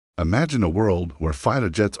Imagine a world where fighter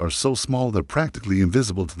jets are so small they're practically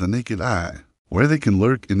invisible to the naked eye, where they can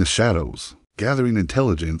lurk in the shadows, gathering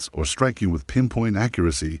intelligence or striking with pinpoint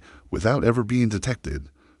accuracy without ever being detected.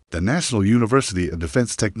 The National University of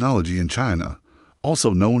Defense Technology in China,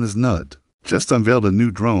 also known as NUDT, just unveiled a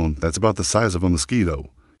new drone that's about the size of a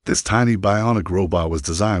mosquito. This tiny bionic robot was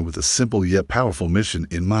designed with a simple yet powerful mission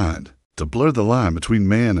in mind: to blur the line between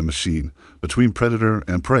man and machine, between predator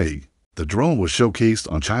and prey. The drone was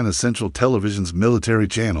showcased on China's Central Television's military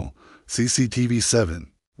channel, CCTV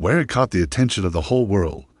 7, where it caught the attention of the whole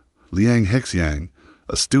world. Liang Hexiang,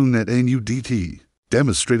 a student at NUDT,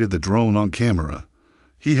 demonstrated the drone on camera.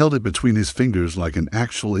 He held it between his fingers like an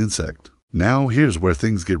actual insect. Now here's where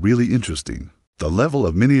things get really interesting. The level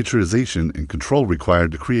of miniaturization and control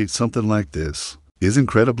required to create something like this is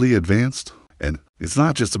incredibly advanced, and it's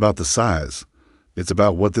not just about the size. It's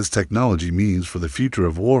about what this technology means for the future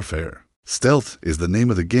of warfare. Stealth is the name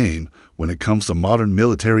of the game when it comes to modern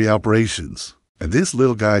military operations, and this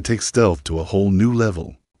little guy takes stealth to a whole new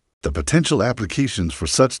level. The potential applications for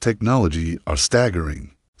such technology are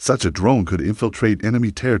staggering. Such a drone could infiltrate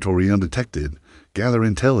enemy territory undetected, gather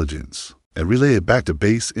intelligence, and relay it back to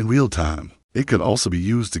base in real time. It could also be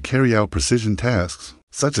used to carry out precision tasks,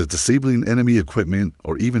 such as disabling enemy equipment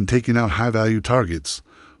or even taking out high-value targets.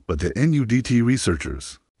 But the NUDT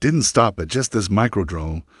researchers didn't stop at just this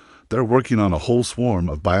microdrone. They're working on a whole swarm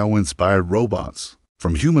of bio-inspired robots,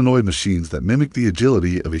 from humanoid machines that mimic the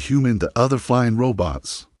agility of a human to other flying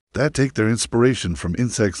robots that take their inspiration from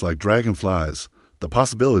insects like dragonflies. The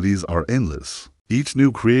possibilities are endless. Each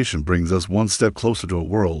new creation brings us one step closer to a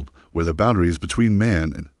world where the boundaries between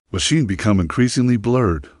man and machine become increasingly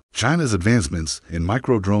blurred. China's advancements in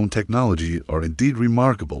microdrone technology are indeed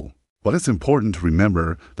remarkable, but it's important to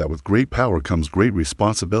remember that with great power comes great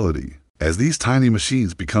responsibility. As these tiny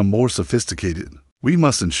machines become more sophisticated, we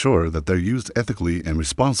must ensure that they're used ethically and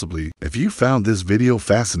responsibly. If you found this video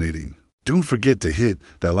fascinating, don't forget to hit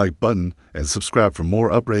that like button and subscribe for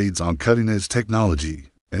more upgrades on cutting-edge technology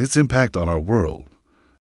and its impact on our world.